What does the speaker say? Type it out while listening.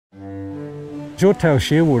Short-tailed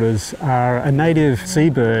shearwaters are a native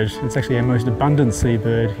seabird. It's actually our most abundant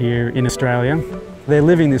seabird here in Australia. They're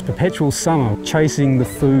living this perpetual summer, chasing the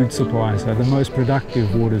food supply, so the most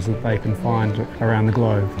productive waters that they can find around the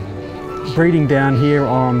globe. Breeding down here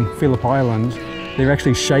on Phillip Island, they're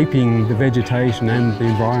actually shaping the vegetation and the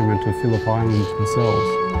environment of Phillip Island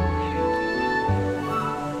themselves.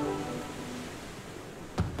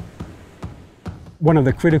 One of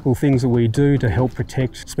the critical things that we do to help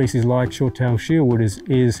protect species like short-tailed shearwaters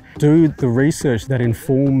is do the research that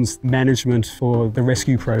informs management for the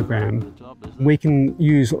rescue program. We can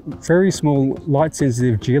use very small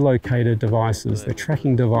light-sensitive geolocator devices, they're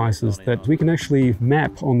tracking devices that we can actually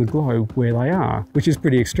map on the globe where they are, which is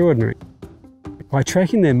pretty extraordinary. By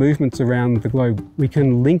tracking their movements around the globe, we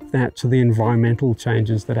can link that to the environmental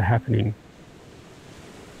changes that are happening.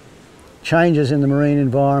 Changes in the marine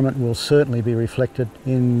environment will certainly be reflected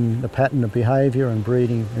in the pattern of behaviour and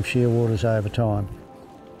breeding of shearwaters over time.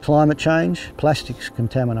 Climate change, plastics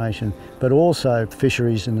contamination, but also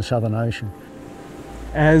fisheries in the Southern Ocean.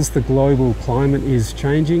 As the global climate is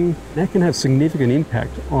changing, that can have significant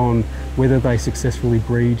impact on whether they successfully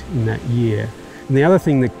breed in that year. And the other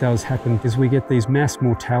thing that does happen is we get these mass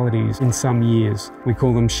mortalities in some years. We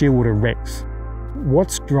call them shearwater wrecks.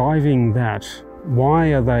 What's driving that? Why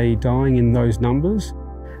are they dying in those numbers?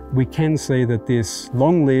 We can see that this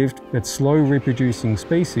long-lived but slow reproducing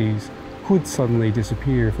species could suddenly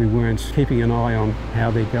disappear if we weren't keeping an eye on how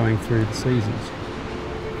they're going through the seasons.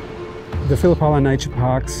 The Phillip Island Nature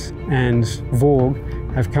Parks and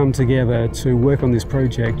VORG have come together to work on this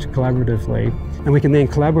project collaboratively, and we can then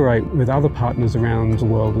collaborate with other partners around the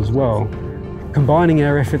world as well. Combining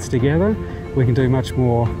our efforts together, we can do much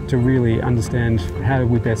more to really understand how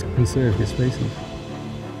we best conserve this species.